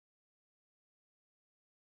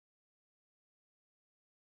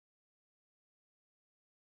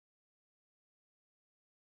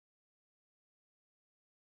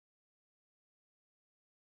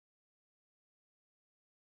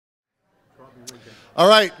All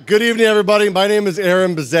right, good evening, everybody. My name is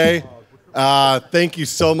Aaron Bazet. Thank you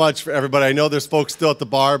so much for everybody. I know there's folks still at the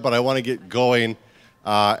bar, but I want to get going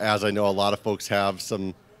as I know a lot of folks have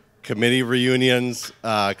some committee reunions,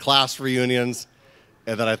 class reunions,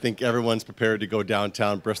 and then I think everyone's prepared to go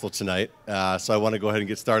downtown Bristol tonight. So I want to go ahead and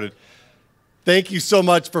get started. Thank you so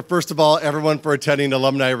much for, first of all, everyone for attending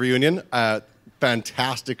Alumni Reunion.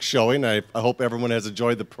 Fantastic showing. I hope everyone has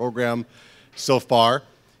enjoyed the program so far.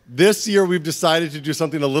 This year, we've decided to do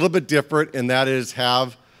something a little bit different, and that is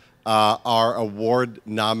have our award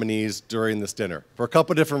nominees during this dinner for a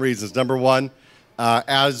couple different reasons. Number one,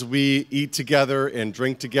 as we eat together and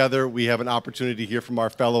drink together, we have an opportunity to hear from our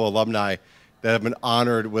fellow alumni that have been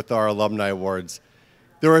honored with our alumni awards.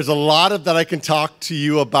 There is a lot of that I can talk to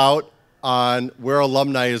you about on where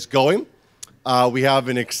alumni is going. We have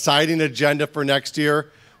an exciting agenda for next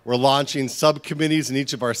year. We're launching subcommittees in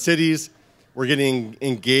each of our cities. We're getting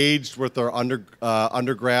engaged with our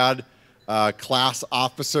undergrad class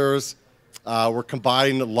officers. We're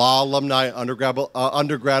combining law alumni,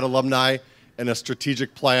 undergrad alumni, and a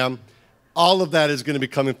strategic plan. All of that is going to be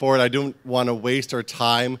coming forward. I don't want to waste our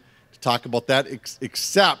time to talk about that,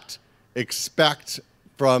 except expect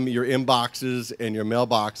from your inboxes and your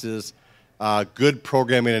mailboxes good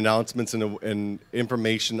programming announcements and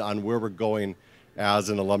information on where we're going as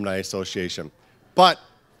an alumni association. But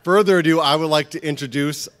further ado, I would like to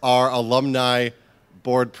introduce our alumni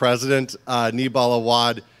board president, Nibal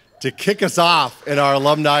Awad, to kick us off in our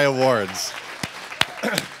alumni awards.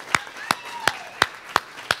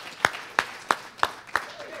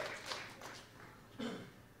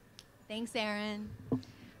 Thanks, Aaron.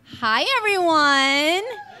 Hi, everyone.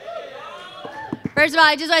 First of all,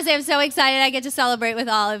 I just want to say I'm so excited I get to celebrate with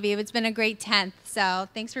all of you. It's been a great 10th, so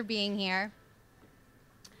thanks for being here.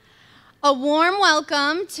 A warm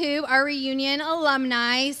welcome to our reunion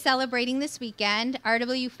alumni celebrating this weekend,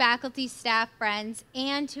 RWU faculty, staff, friends,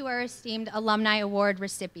 and to our esteemed Alumni Award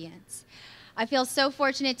recipients. I feel so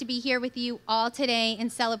fortunate to be here with you all today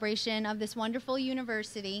in celebration of this wonderful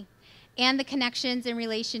university and the connections and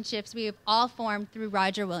relationships we have all formed through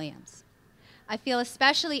Roger Williams. I feel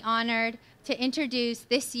especially honored to introduce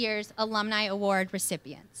this year's Alumni Award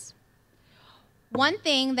recipients. One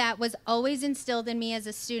thing that was always instilled in me as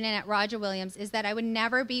a student at Roger Williams is that I would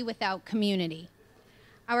never be without community.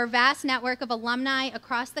 Our vast network of alumni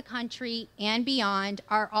across the country and beyond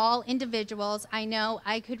are all individuals I know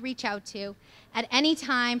I could reach out to at any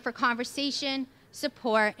time for conversation,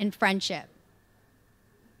 support, and friendship.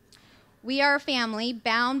 We are a family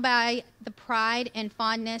bound by the pride and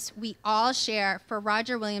fondness we all share for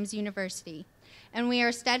Roger Williams University, and we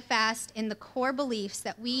are steadfast in the core beliefs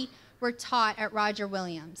that we were taught at Roger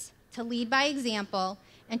Williams, to lead by example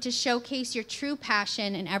and to showcase your true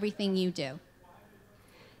passion in everything you do.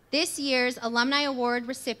 This year's Alumni Award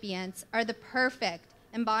recipients are the perfect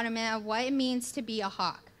embodiment of what it means to be a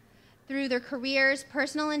Hawk. Through their careers,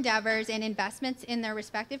 personal endeavors, and investments in their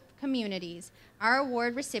respective communities, our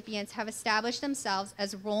award recipients have established themselves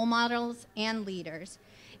as role models and leaders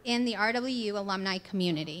in the RWU alumni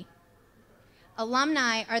community.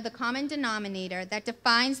 Alumni are the common denominator that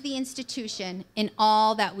defines the institution in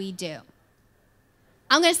all that we do.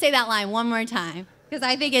 I'm going to say that line one more time because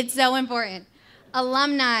I think it's so important.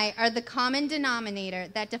 Alumni are the common denominator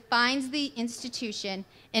that defines the institution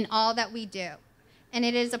in all that we do. And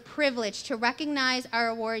it is a privilege to recognize our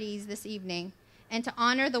awardees this evening and to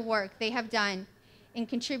honor the work they have done in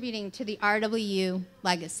contributing to the RWU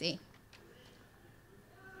legacy.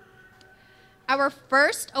 Our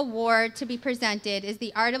first award to be presented is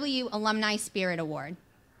the RWU Alumni Spirit Award.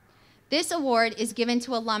 This award is given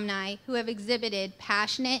to alumni who have exhibited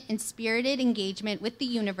passionate and spirited engagement with the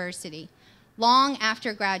university long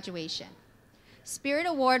after graduation. Spirit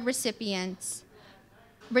Award recipients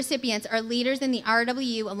are leaders in the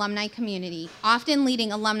RWU alumni community, often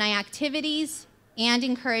leading alumni activities and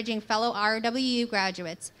encouraging fellow RWU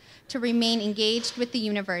graduates to remain engaged with the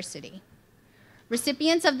university.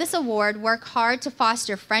 Recipients of this award work hard to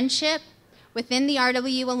foster friendship within the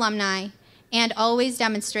RWU alumni and always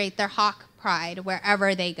demonstrate their Hawk pride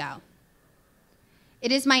wherever they go.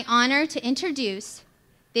 It is my honor to introduce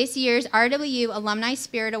this year's RWU Alumni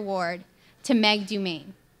Spirit Award to Meg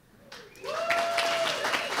Dumaine.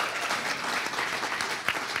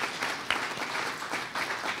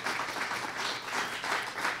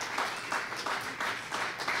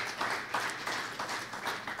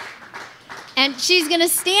 And she's going to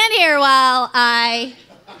stand here while I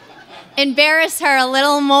embarrass her a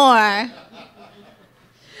little more.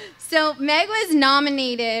 So Meg was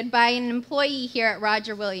nominated by an employee here at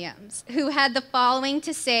Roger Williams who had the following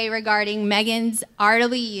to say regarding Megan's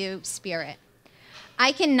RWU spirit.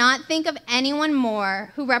 I cannot think of anyone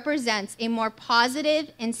more who represents a more positive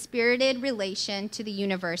and spirited relation to the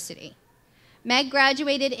university. Meg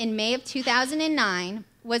graduated in May of 2009,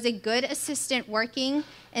 was a good assistant working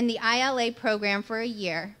in the ILA program for a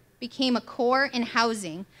year, became a core in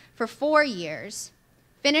housing for 4 years,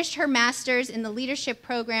 finished her master's in the leadership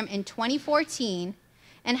program in 2014,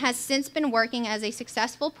 and has since been working as a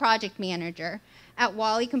successful project manager at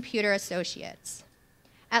Wally Computer Associates.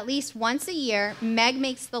 At least once a year, Meg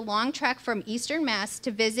makes the long trek from Eastern Mass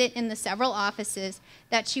to visit in the several offices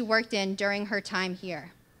that she worked in during her time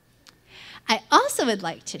here. I also would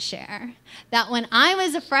like to share that when I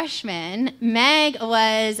was a freshman, Meg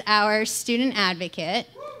was our student advocate.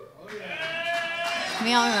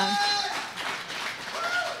 We all remember.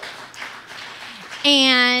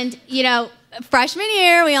 And, you know, freshman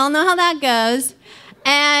year, we all know how that goes.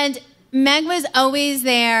 And Meg was always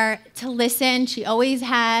there to listen. She always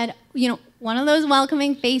had, you know, one of those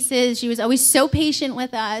welcoming faces. She was always so patient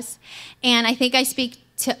with us. And I think I speak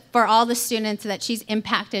for all the students that she's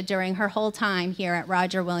impacted during her whole time here at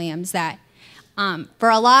Roger Williams, that for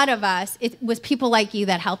a lot of us, it was people like you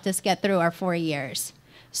that helped us get through our 4 years.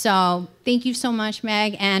 So thank you so much,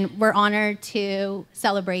 Meg, and we're honored to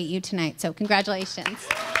celebrate you tonight. So congratulations.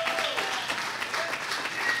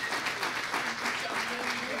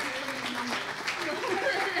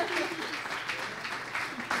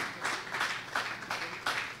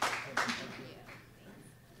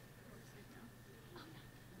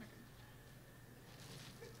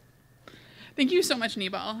 Thank you so much,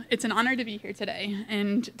 Nibal. It's an honor to be here today.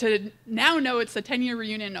 And to now know it's the 10-year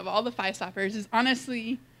reunion of all the five-stoppers is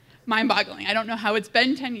honestly mind-boggling. I don't know how it's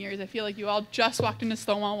been 10 years. I feel like you all just walked into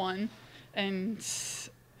Stonewall 1. And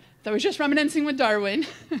I was just reminiscing with Darwin.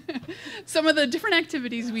 Some of the different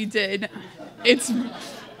activities we did, it's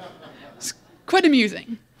quite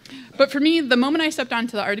amusing. But for me, the moment I stepped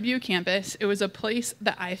onto the RWU campus, it was a place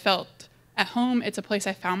that I felt at home. It's a place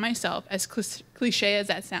I found myself, as cliche as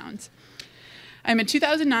that sounds. I'm a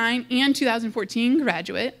 2009 and 2014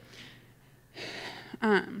 graduate,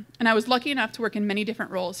 and I was lucky enough to work in many different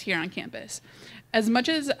roles here on campus. As much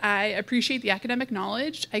as I appreciate the academic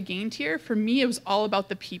knowledge I gained here, for me it was all about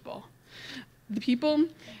the people. The people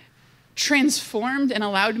transformed and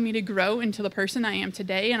allowed me to grow into the person I am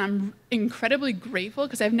today, and I'm incredibly grateful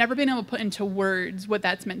because I've never been able to put into words what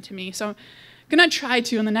that's meant to me. So I'm going to try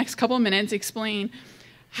to, in the next couple of minutes, explain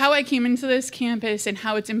how I came into this campus and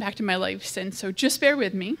how it's impacted my life since, so just bear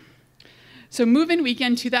with me. So move-in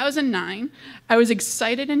weekend 2009, I was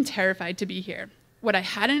excited and terrified to be here. What I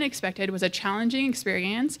hadn't expected was a challenging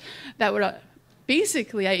experience that would,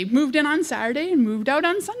 basically, I moved in on Saturday and moved out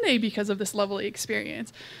on Sunday because of this lovely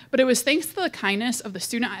experience. But it was thanks to the kindness of the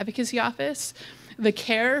Student Advocacy Office, the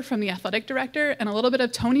care from the athletic director, and a little bit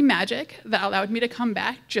of Tony magic that allowed me to come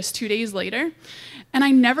back just 2 days later. And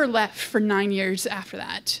I never left for 9 years after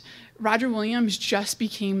that. Roger Williams just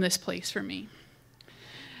became this place for me.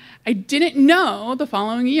 I didn't know the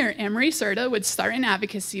following year Anne-Marie Serta would start an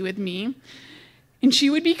advocacy with me, and she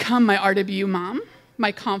would become my RWU mom,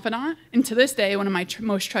 my confidant, and to this day, one of my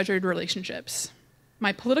most treasured relationships.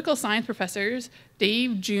 My political science professors,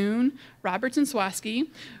 Dave, June, Roberts, and Swaski,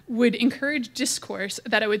 would encourage discourse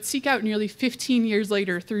that I would seek out nearly 15 years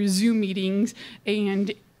later through Zoom meetings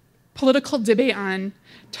and political debate on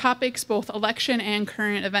topics, both election and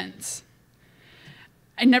current events.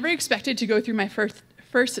 I never expected to go through my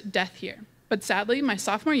first death here, but sadly, my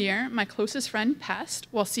sophomore year, my closest friend passed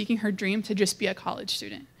while seeking her dream to just be a college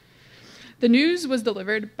student. The news was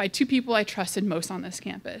delivered by two people I trusted most on this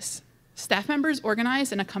campus. Staff members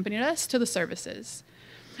organized and accompanied us to the services.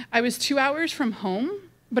 I was 2 hours from home,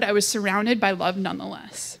 but I was surrounded by love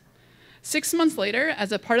nonetheless. 6 months later,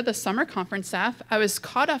 as a part of the summer conference staff, I was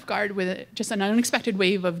caught off guard with just an unexpected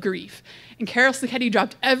wave of grief. And Carol Slicchetti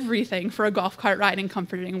dropped everything for a golf cart ride and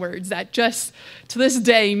comforting words that just, to this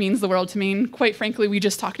day, means the world to me. And quite frankly, we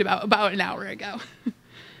just talked about an hour ago.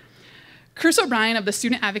 Chris O'Brien of the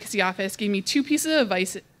Student Advocacy Office gave me two pieces of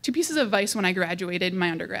advice when I graduated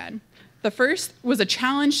my undergrad. The first was a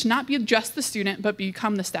challenge to not be just the student, but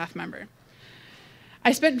become the staff member.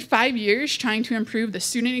 I spent 5 years trying to improve the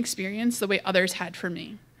student experience the way others had for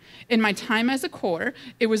me. In my time as a core,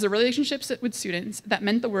 it was the relationships with students that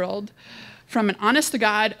meant the world, from an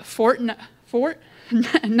honest-to-God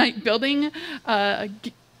Fortnite building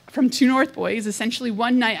from 2 North boys. Essentially,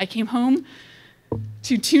 one night I came home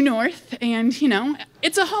to 2 North, and, you know,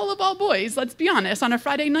 it's a hall of all boys, let's be honest. On a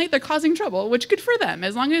Friday night, they're causing trouble, which good for them.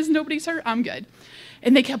 As long as nobody's hurt, I'm good.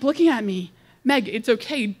 And they kept looking at me. Meg, it's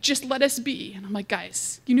okay, just let us be. And I'm like,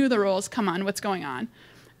 guys, you knew the rules, come on, what's going on?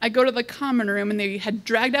 I go to the common room, and they had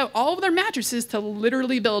dragged out all of their mattresses to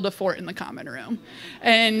literally build a fort in the common room.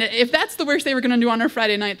 And if that's the worst they were going to do on our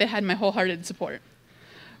Friday night, they had my wholehearted support.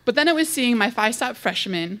 But then it was seeing my five-stop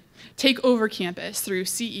freshmen take over campus through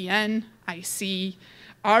CEN, IC,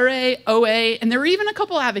 RA, OA, and there were even a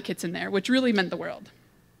couple advocates in there, which really meant the world.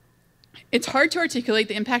 It's hard to articulate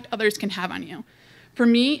the impact others can have on you. For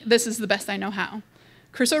me, this is the best I know how.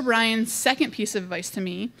 Chris O'Brien's second piece of advice to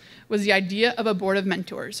me was the idea of a board of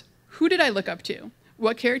mentors. Who did I look up to?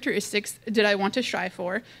 What characteristics did I want to strive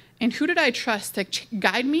for? And who did I trust to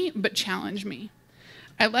guide me but challenge me?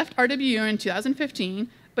 I left RWU in 2015,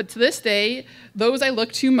 but to this day, those I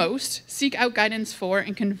look to most, seek out guidance for,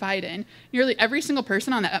 and confide in, nearly every single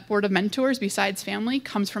person on that board of mentors besides family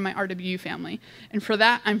comes from my RWU family. And for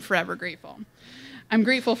that, I'm forever grateful. I'm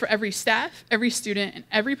grateful for every staff, every student, and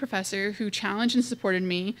every professor who challenged and supported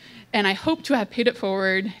me, and I hope to have paid it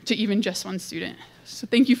forward to even just one student. So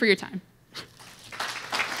thank you for your time.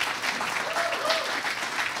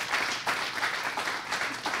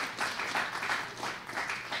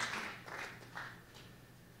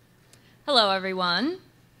 Hello, everyone.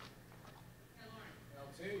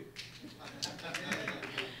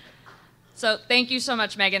 So thank you so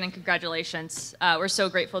much, Megan, and congratulations. We're so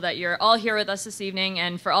grateful that you're all here with us this evening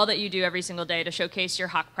and for all that you do every single day to showcase your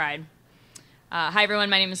Hawk Pride. Hi, everyone.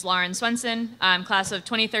 My name is Lauren Swenson. I'm class of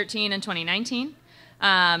 2013 and 2019.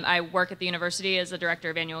 I work at the university as the director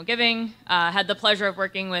of annual giving. Had the pleasure of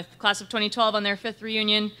working with class of 2012 on their 5th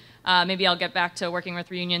reunion. Maybe I'll get back to working with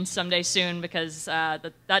reunions someday soon because that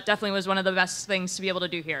definitely was one of the best things to be able to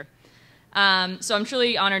do here. So I'm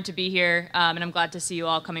truly honored to be here, and I'm glad to see you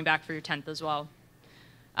all coming back for your 10th as well.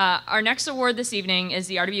 Our next award this evening is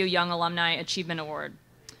the RWU Young Alumni Achievement Award.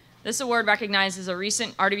 This award recognizes a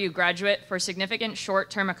recent RWU graduate for significant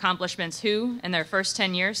short-term accomplishments who, in their first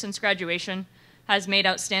 10 years since graduation, has made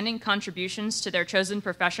outstanding contributions to their chosen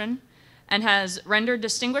profession and has rendered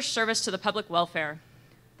distinguished service to the public welfare.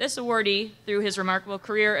 This awardee, through his remarkable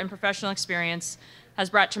career and professional experience, has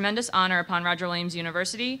brought tremendous honor upon Roger Williams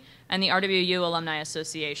University and the RWU Alumni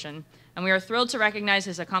Association, and we are thrilled to recognize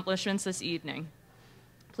his accomplishments this evening.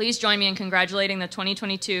 Please join me in congratulating the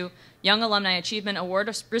 2022 Young Alumni Achievement Award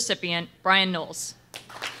recipient, Brian Knowles.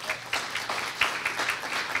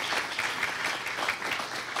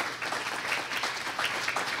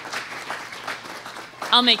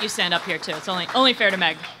 I'll make you stand up here too. It's only fair to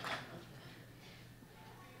Meg.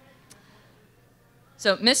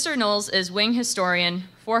 So Mr. Knowles is Wing Historian,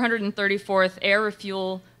 434th Air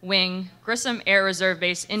Refuel Wing, Grissom Air Reserve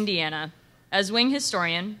Base, Indiana. As Wing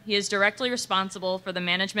Historian, he is directly responsible for the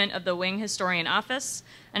management of the Wing Historian Office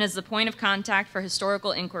and is the point of contact for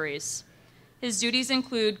historical inquiries. His duties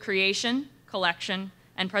include creation, collection,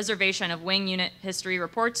 and preservation of Wing Unit history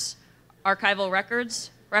reports, archival records,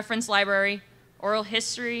 reference library, oral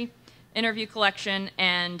history, interview collection,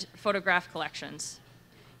 and photograph collections.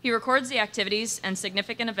 He records the activities and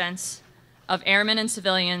significant events of airmen and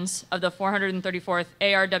civilians of the 434th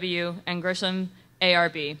ARW and Grissom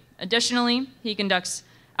ARB. Additionally, he conducts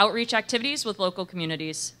outreach activities with local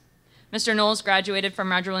communities. Mr. Knowles graduated from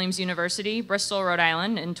Roger Williams University, Bristol, Rhode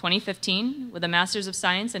Island in 2015 with a Master's of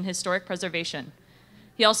Science in Historic Preservation.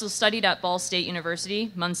 He also studied at Ball State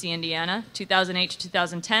University, Muncie, Indiana, 2008 to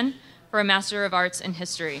 2010 for a Master of Arts in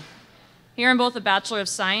History. He earned both a Bachelor of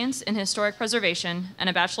Science in Historic Preservation and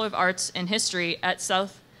a Bachelor of Arts in History at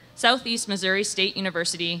Southeast Missouri State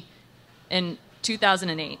University in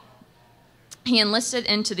 2008. He enlisted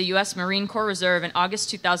into the U.S. Marine Corps Reserve in August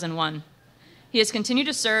 2001. He has continued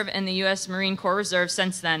to serve in the U.S. Marine Corps Reserve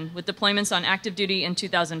since then, with deployments on active duty in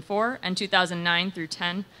 2004 and 2009 through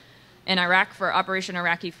 10 in Iraq for Operation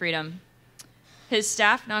Iraqi Freedom. His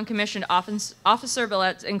staff non-commissioned officer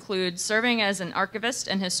billets include serving as an archivist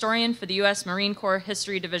and historian for the U.S. Marine Corps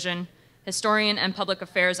History Division, historian and public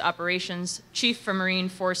affairs operations, chief for Marine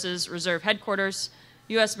Forces Reserve Headquarters,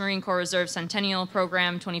 U.S. Marine Corps Reserve Centennial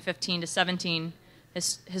Program 2015 to 17,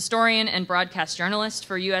 historian and broadcast journalist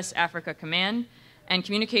for U.S. Africa Command, and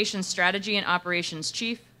Communications Strategy and Operations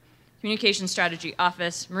Chief, Communications Strategy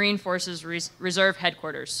Office, Marine Forces Reserve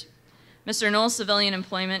Headquarters. Mr. Knowles' civilian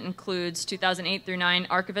employment includes 2008 through 9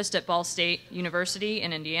 archivist at Ball State University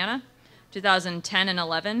in Indiana, 2010 and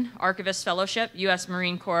 11 archivist fellowship, U.S.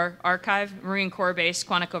 Marine Corps Archive, Marine Corps Base,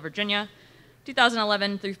 Quantico, Virginia,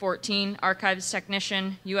 2011 through 14 archives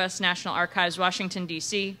technician, U.S. National Archives, Washington,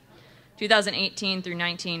 D.C., 2018 through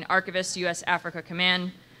 19 archivist, U.S. Africa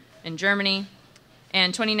Command in Germany,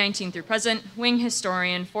 and 2019 through present, wing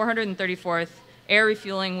historian, 434th Air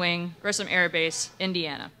Refueling Wing, Grissom Air Base,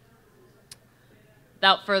 Indiana.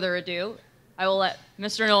 Without further ado, I will let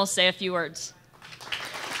Mr. Knowles say a few words.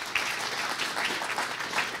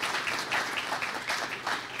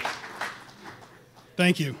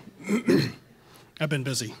 Thank you. I've been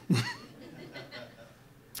busy.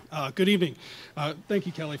 Good evening. Thank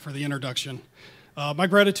you, Kelly, for the introduction. My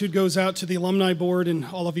gratitude goes out to the Alumni Board and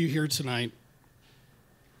all of you here tonight.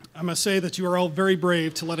 I must say that you are all very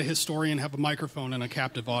brave to let a historian have a microphone and a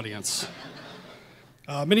captive audience.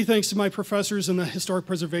 Many thanks to my professors in the Historic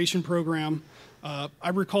Preservation Program. I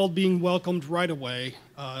recalled being welcomed right away.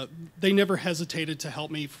 They never hesitated to help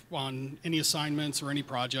me on any assignments or any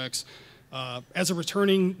projects. As a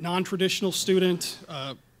returning non-traditional student,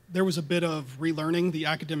 there was a bit of relearning the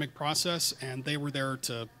academic process, and they were there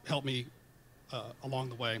to help me along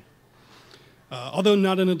the way. Although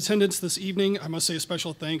not in attendance this evening, I must say a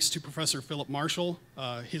special thanks to Professor Philip Marshall.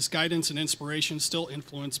 His guidance and inspiration still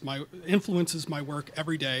influences my work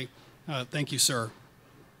every day. Thank you, sir.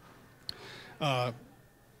 The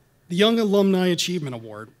Young Alumni Achievement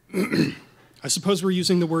Award. I suppose we're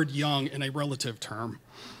using the word young in a relative term.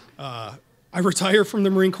 I retire from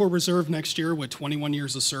the Marine Corps Reserve next year with 21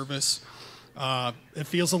 years of service. It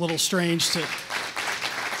feels a little strange to...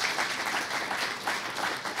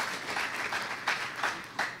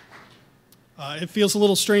 It feels a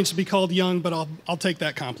little strange to be called young, but I'll take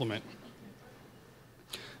that compliment.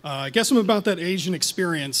 I guess I'm about that age and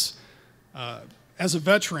experience as a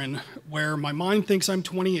veteran where my mind thinks I'm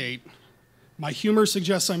 28, my humor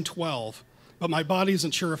suggests I'm 12, but my body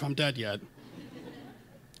isn't sure if I'm dead yet.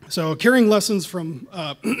 So carrying lessons from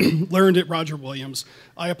learned at Roger Williams,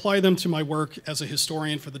 I apply them to my work as a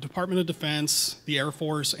historian for the Department of Defense, the Air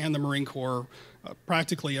Force, and the Marine Corps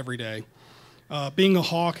practically every day. Being a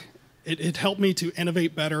Hawk, it helped me to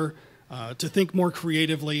innovate better, to think more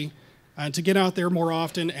creatively, and to get out there more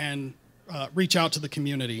often and reach out to the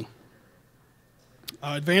community.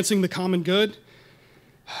 Advancing the common good,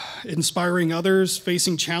 inspiring others,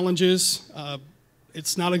 facing challenges.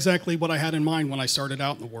 It's not exactly what I had in mind when I started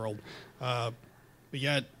out in the world. But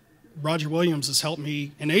yet, Roger Williams has helped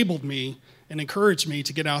me, enabled me, and encouraged me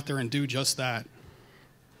to get out there and do just that.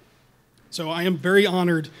 So I am very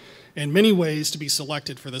honored in many ways to be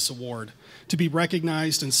selected for this award. To be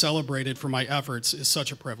recognized and celebrated for my efforts is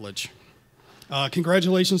such a privilege.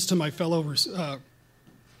 Congratulations to my fellow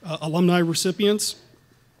alumni recipients,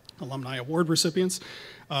 alumni award recipients.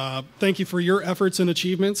 Thank you for your efforts and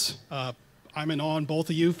achievements. I'm in awe on both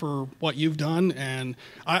of you for what you've done, and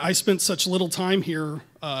I spent such little time here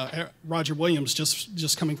at Roger Williams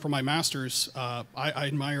just coming from my master's. I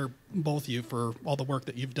admire both of you for all the work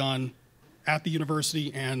that you've done at the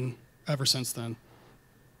university and ever since then.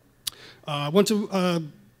 I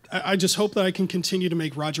just hope that I can continue to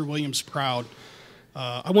make Roger Williams proud.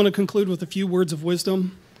 I want to conclude with a few words of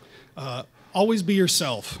wisdom. Always be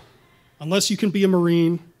yourself, unless you can be a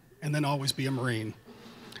Marine, and then always be a Marine.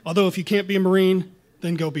 Although if you can't be a Marine,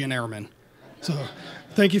 then go be an airman. So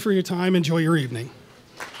thank you for your time. Enjoy your evening.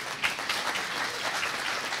 Can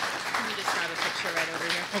you just grab a picture right over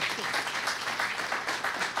here? Okay.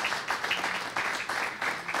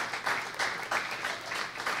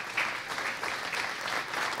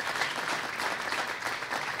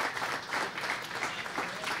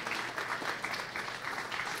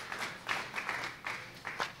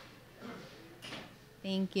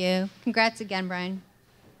 Thank you. Congrats again, Brian.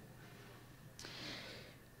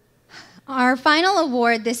 Our final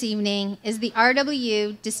award this evening is the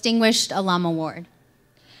RWU Distinguished Alum Award.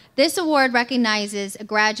 This award recognizes a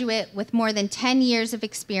graduate with more than 10 years of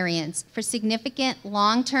experience for significant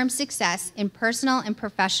long-term success in personal and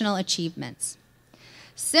professional achievements.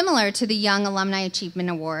 Similar to the Young Alumni Achievement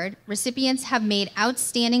Award, recipients have made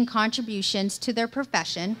outstanding contributions to their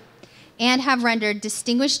profession and have rendered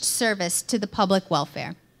distinguished service to the public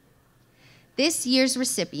welfare. This year's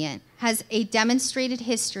recipient has a demonstrated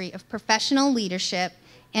history of professional leadership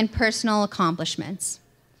and personal accomplishments,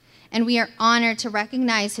 and we are honored to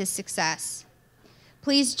recognize his success.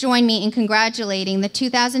 Please join me in congratulating the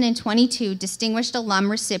 2022 Distinguished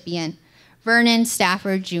Alum recipient, Vernon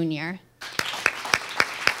Stafford, Jr.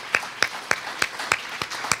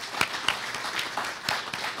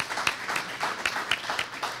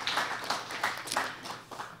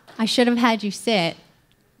 I should have had you sit,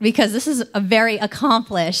 because this is a very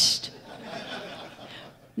accomplished,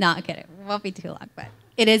 not kidding, it won't be too long, but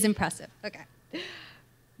it is impressive. Okay.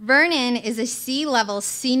 Vernon is a C-level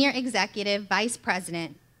senior executive vice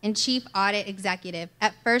president and chief audit executive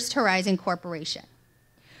at First Horizon Corporation,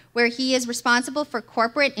 where he is responsible for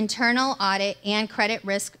corporate internal audit and credit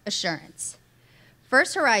risk assurance.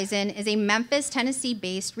 First Horizon is a Memphis,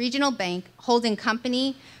 Tennessee-based regional bank holding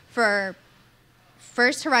company for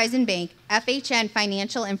First Horizon Bank, FHN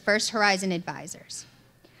Financial, and First Horizon Advisors.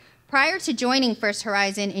 Prior to joining First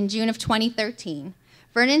Horizon in June of 2013,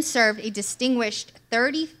 Vernon served a distinguished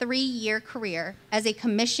 33-year career as a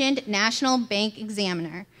commissioned National Bank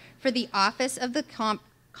Examiner for the Office of the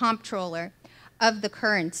Comptroller of the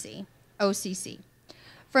Currency, OCC,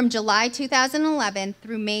 from July 2011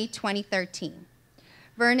 through May 2013.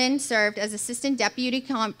 Vernon served as Assistant Deputy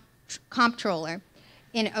Comptroller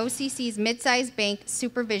in OCC's Mid-Sized Bank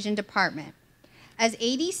Supervision Department. As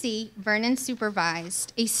ADC, Vernon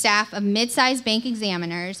supervised a staff of mid-sized bank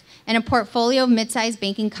examiners and a portfolio of mid-sized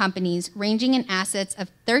banking companies ranging in assets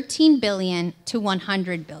of $13 billion to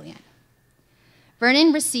 $100 billion.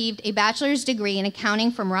 Vernon received a bachelor's degree in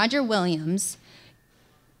accounting from Roger Williams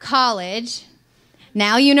College,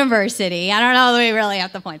 now university. I don't know that we really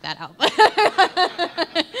have to point that out.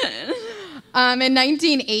 In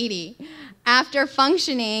 1980. After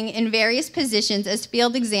functioning in various positions as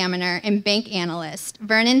field examiner and bank analyst,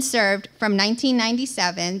 Vernon served from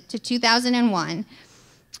 1997 to 2001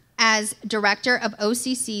 as director of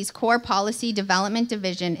OCC's Core Policy Development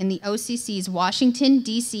Division in the OCC's Washington,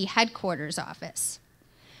 D.C. headquarters office.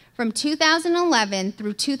 From 2011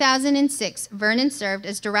 through 2006, Vernon served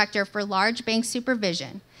as director for Large Bank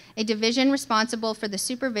Supervision, a division responsible for the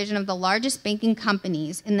supervision of the largest banking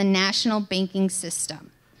companies in the national banking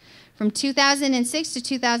system. From 2006 to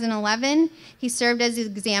 2011, he served as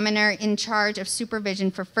examiner in charge of supervision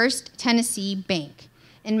for First Tennessee Bank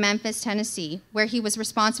in Memphis, Tennessee, where he was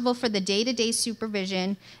responsible for the day-to-day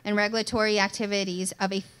supervision and regulatory activities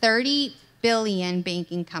of a $30 billion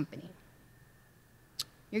banking company.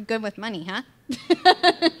 You're good with money, huh?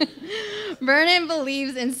 Vernon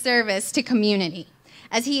believes in service to community,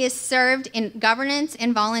 as he has served in governance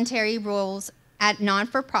and voluntary roles at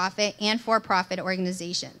non-for-profit and for-profit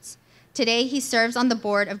organizations. Today, he serves on the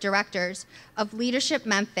board of directors of Leadership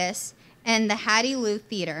Memphis and the Hattie Lou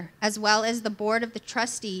Theater, as well as the board of the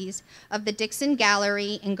trustees of the Dixon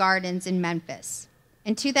Gallery and Gardens in Memphis.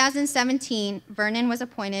 In 2017, Vernon was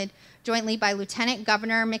appointed jointly by Lieutenant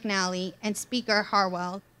Governor McNally and Speaker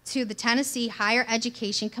Harwell to the Tennessee Higher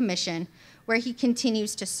Education Commission, where he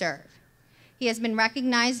continues to serve. He has been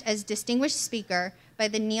recognized as Distinguished Speaker by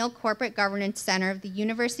the Neal Corporate Governance Center of the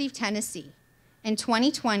University of Tennessee. In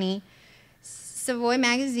 2020, Savoy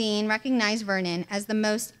Magazine recognized Vernon as the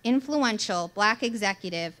most influential Black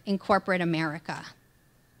executive in corporate America.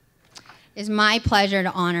 It is my pleasure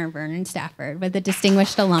to honor Vernon Stafford with the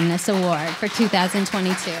Distinguished Alumnus Award for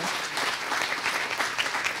 2022.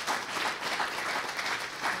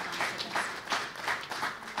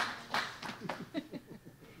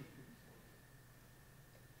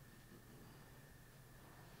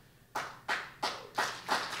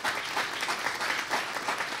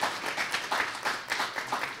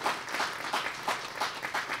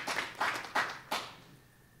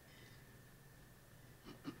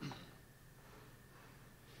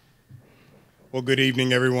 Well, good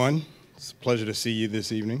evening, everyone. It's a pleasure to see you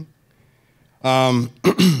this evening.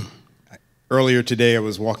 Earlier today, I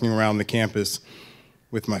was walking around the campus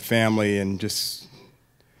with my family and just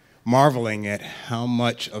marveling at how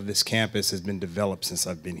much of this campus has been developed since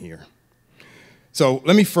I've been here. So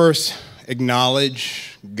let me first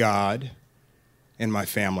acknowledge God and my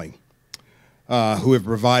family, who have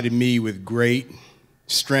provided me with great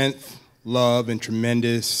strength, love, and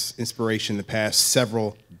tremendous inspiration the past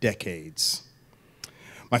several decades.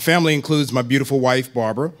 My family includes my beautiful wife,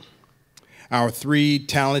 Barbara, our 3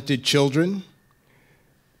 talented children,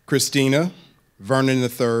 Christina, Vernon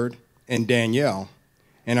III, and Danielle,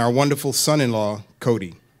 and our wonderful son-in-law,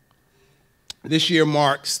 Cody. This year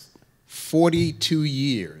marks 42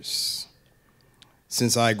 years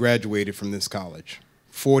since I graduated from this college.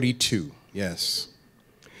 42, yes.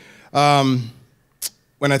 When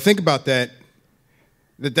I think about that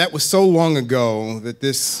was so long ago that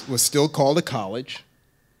this was still called a college,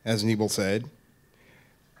 as Nebel said.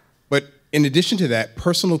 But in addition to that,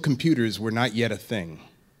 personal computers were not yet a thing.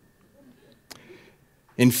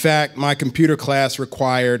 In fact, my computer class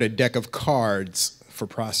required a deck of cards for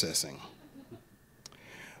processing.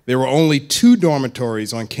 There were only 2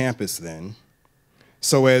 dormitories on campus then,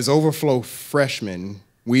 so as overflow freshmen,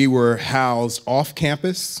 we were housed off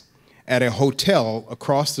campus at a hotel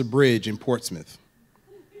across the bridge in Portsmouth.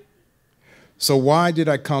 So why did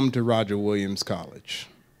I come to Roger Williams College?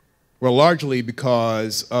 Well, largely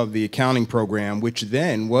because of the accounting program, which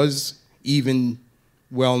then was even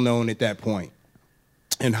well known at that point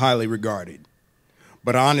and highly regarded.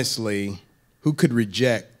 But honestly, who could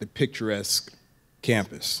reject the picturesque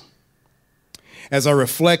campus? As I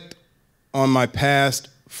reflect on my past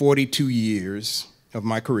 42 years of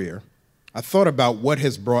my career, I thought about what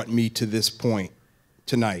has brought me to this point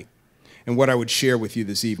tonight and what I would share with you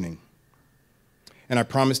this evening. And I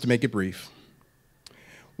promise to make it brief.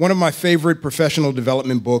 One of my favorite professional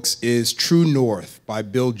development books is True North by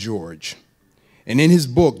Bill George. And in his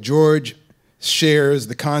book, George shares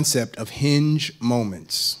the concept of hinge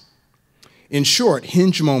moments. In short,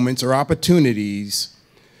 hinge moments are opportunities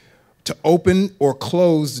to open or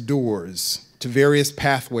close doors to various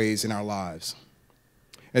pathways in our lives.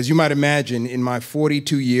 As you might imagine, in my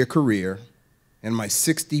 42-year career and my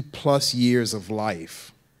 60-plus years of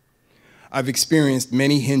life, I've experienced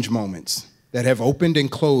many hinge moments that have opened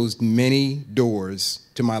and closed many doors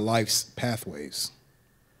to my life's pathways.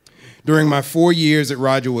 During my 4 years at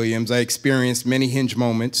Roger Williams, I experienced many hinge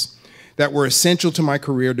moments that were essential to my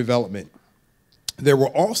career development. There were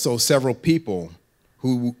also several people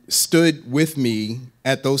who stood with me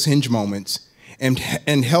at those hinge moments and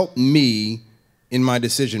helped me in my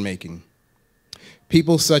decision-making.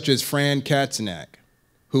 People such as Fran Katzenak,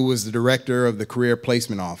 who was the director of the Career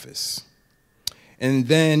Placement Office, and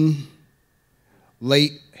then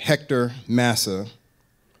late Hector Massa,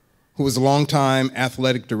 who was a longtime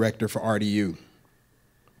athletic director for RWU.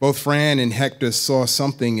 Both Fran and Hector saw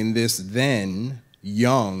something in this then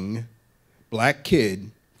young black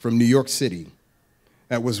kid from New York City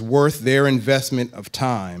that was worth their investment of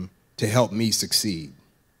time to help me succeed.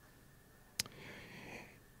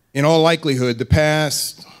 In all likelihood, the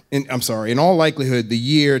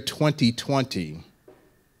year 2020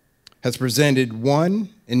 has presented one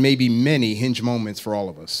and maybe many hinge moments for all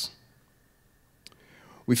of us.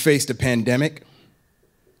 We faced a pandemic,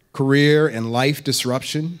 career and life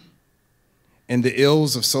disruption, and the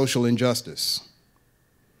ills of social injustice.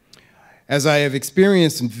 As I have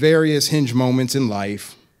experienced in various hinge moments in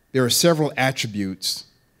life, there are several attributes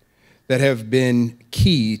that have been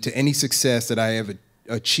key to any success that I have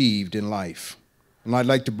achieved in life. And I'd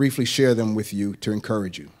like to briefly share them with you to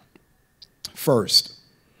encourage you. First,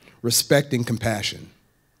 respect and compassion.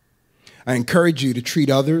 I encourage you to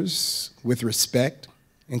treat others with respect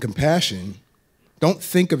and compassion. Don't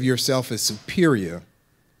think of yourself as superior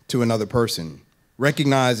to another person.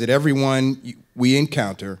 Recognize that everyone we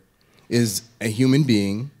encounter is a human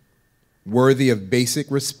being worthy of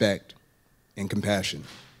basic respect and compassion.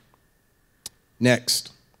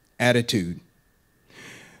 Next, attitude.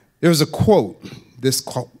 There's a quote, this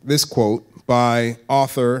quote by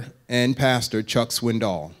author and pastor Chuck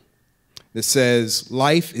Swindoll, that says,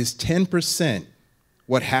 life is 10%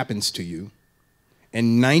 what happens to you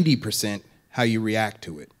and 90% how you react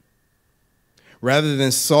to it. Rather than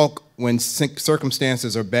sulk when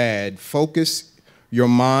circumstances are bad, focus your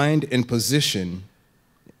mind and position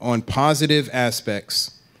on positive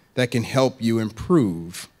aspects that can help you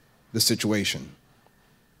improve the situation.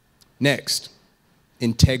 Next,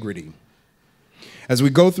 integrity. As we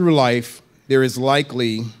go through life, there is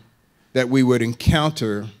likely that we would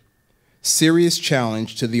encounter serious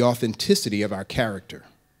challenge to the authenticity of our character.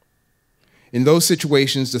 In those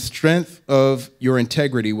situations, the strength of your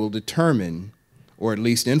integrity will determine, or at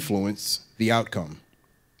least influence, the outcome.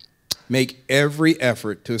 Make every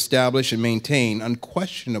effort to establish and maintain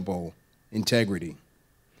unquestionable integrity.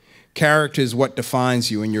 Character is what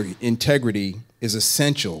defines you, and your integrity is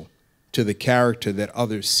essential to the character that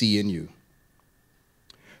others see in you.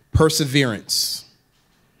 Perseverance.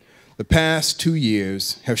 The past 2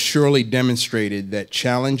 years have surely demonstrated that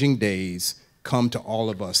challenging days come to all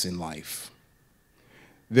of us in life.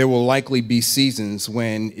 There will likely be seasons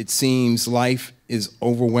when it seems life is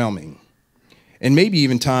overwhelming, and maybe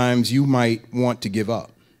even times you might want to give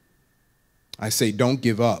up. I say don't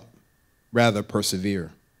give up, rather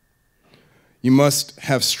persevere. You must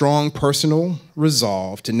have strong personal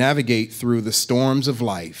resolve to navigate through the storms of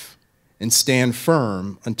life and stand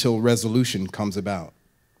firm until resolution comes about.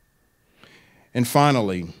 And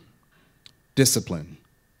finally, discipline.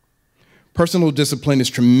 Personal discipline is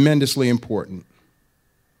tremendously important.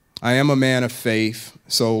 I am a man of faith,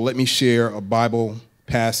 so let me share a Bible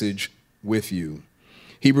passage with you.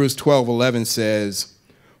 Hebrews 12:11 says,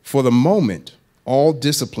 "For the moment, all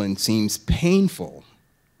discipline seems painful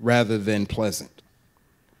rather than pleasant,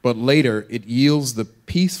 but later it yields the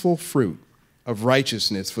peaceful fruit of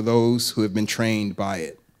righteousness for those who have been trained by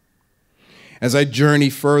it." As I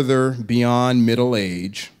journey further beyond middle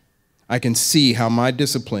age, I can see how my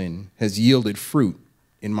discipline has yielded fruit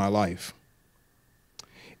in my life.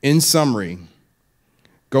 In summary,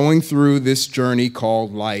 going through this journey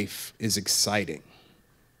called life is exciting,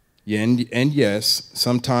 and yes,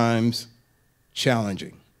 sometimes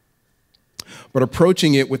challenging. But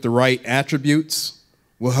approaching it with the right attributes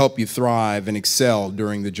will help you thrive and excel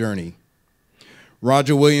during the journey.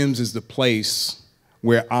 Roger Williams is the place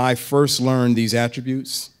where I first learned these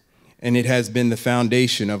attributes, and it has been the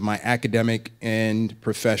foundation of my academic and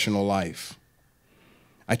professional life.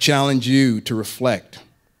 I challenge you to reflect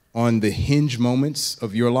on the hinge moments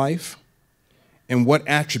of your life and what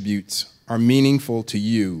attributes are meaningful to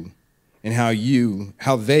you and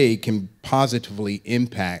how they can positively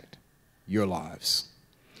impact your lives.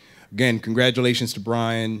 Again, congratulations to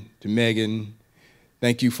Brian, to Megan.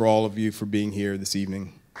 Thank you for all of you for being here this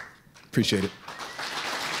evening. Appreciate it.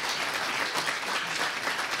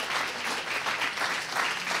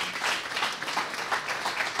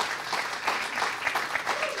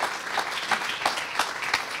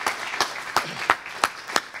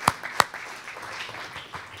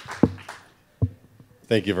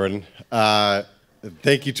 Thank you, Vernon.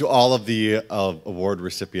 Thank you to all of the award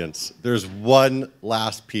recipients. There's one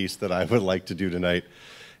last piece that I would like to do tonight,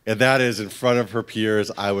 and that is in front of her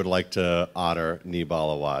peers, I would like to honor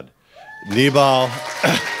Nibal Awad. Nibal.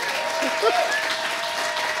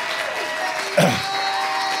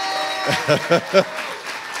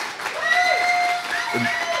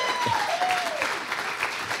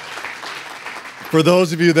 For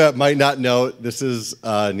those of you that might not know, this is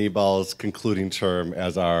Nibal's concluding term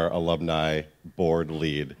as our alumni board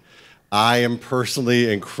lead. I am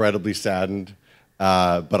personally incredibly saddened,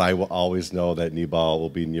 but I will always know that Nibal will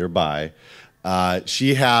be nearby.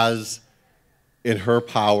 She has, in her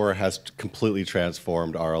power, has completely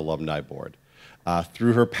transformed our alumni board.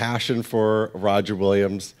 Through her passion for Roger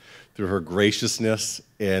Williams, through her graciousness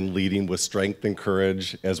in leading with strength and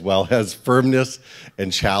courage, as well as firmness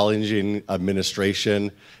and challenging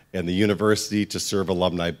administration and the university to serve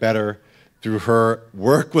alumni better, through her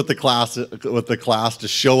work with the class to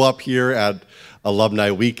show up here at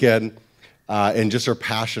Alumni Weekend, and just her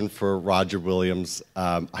passion for Roger Williams.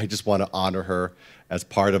 I just want to honor her as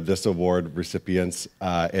part of this award recipients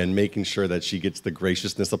and making sure that she gets the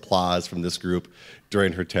graciousness applause from this group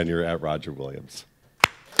during her tenure at Roger Williams.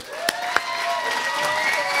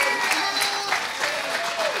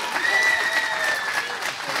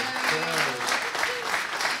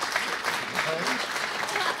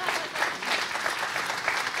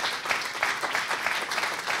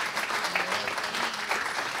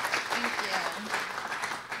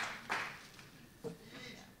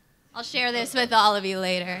 I'll share this with all of you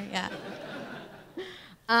later, yeah.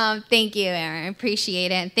 Thank you, Aaron, I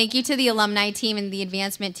appreciate it. And thank you to the alumni team and the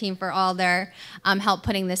advancement team for all their help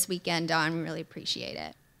putting this weekend on. We really appreciate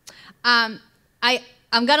it. I'm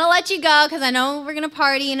gonna let you go because I know we're gonna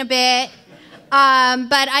party in a bit.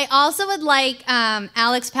 But I also would like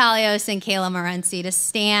Alex Palios and Kayla Morency to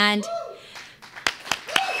stand.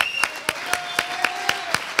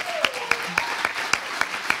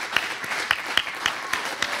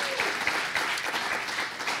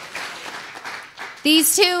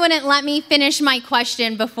 These two wouldn't let me finish my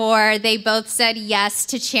question before they both said yes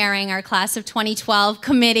to chairing our class of 2012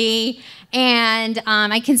 committee. And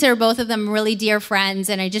I consider both of them really dear friends,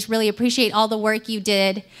 and I just really appreciate all the work you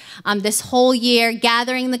did this whole year,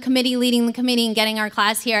 gathering the committee, leading the committee, and getting our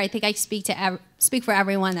class here. I think I speak for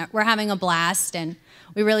everyone that we're having a blast, and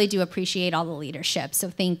we really do appreciate all the leadership.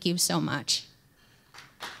 So thank you so much.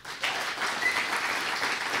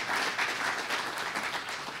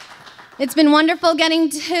 It's been wonderful getting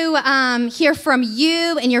to hear from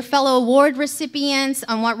you and your fellow award recipients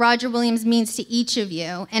on what Roger Williams means to each of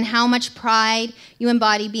you and how much pride you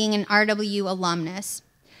embody being an RWU alumnus.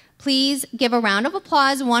 Please give a round of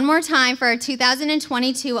applause one more time for our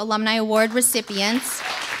 2022 Alumni Award recipients.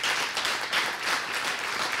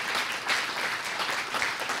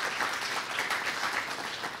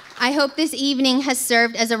 I hope this evening has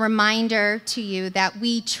served as a reminder to you that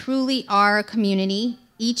we truly are a community.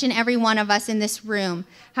 Each and every one of us in this room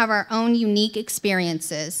have our own unique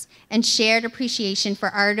experiences and shared appreciation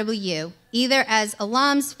for RWU, either as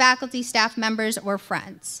alums, faculty, staff members, or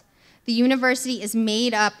friends. The university is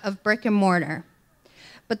made up of brick and mortar,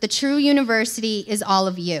 but the true university is all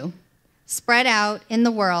of you. Spread out in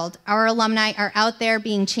the world, our alumni are out there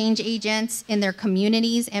being change agents in their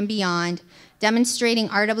communities and beyond, demonstrating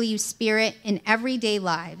RWU spirit in everyday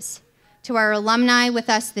lives. To our alumni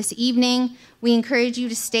with us this evening, we encourage you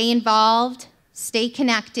to stay involved, stay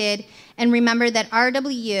connected, and remember that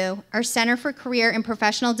RWU, our Center for Career and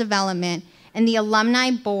Professional Development, and the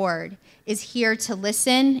Alumni Board is here to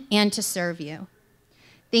listen and to serve you.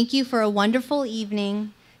 Thank you for a wonderful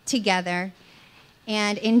evening together,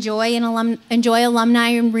 and enjoy Alumni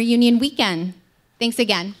and Reunion Weekend. Thanks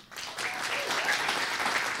again.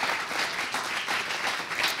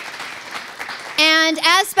 And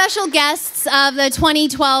as special guests of the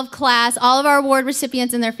 2012 class, all of our award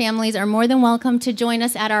recipients and their families are more than welcome to join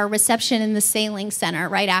us at our reception in the Sailing Center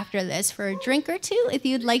right after this for a drink or two if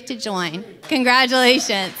you'd like to join.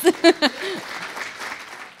 Congratulations.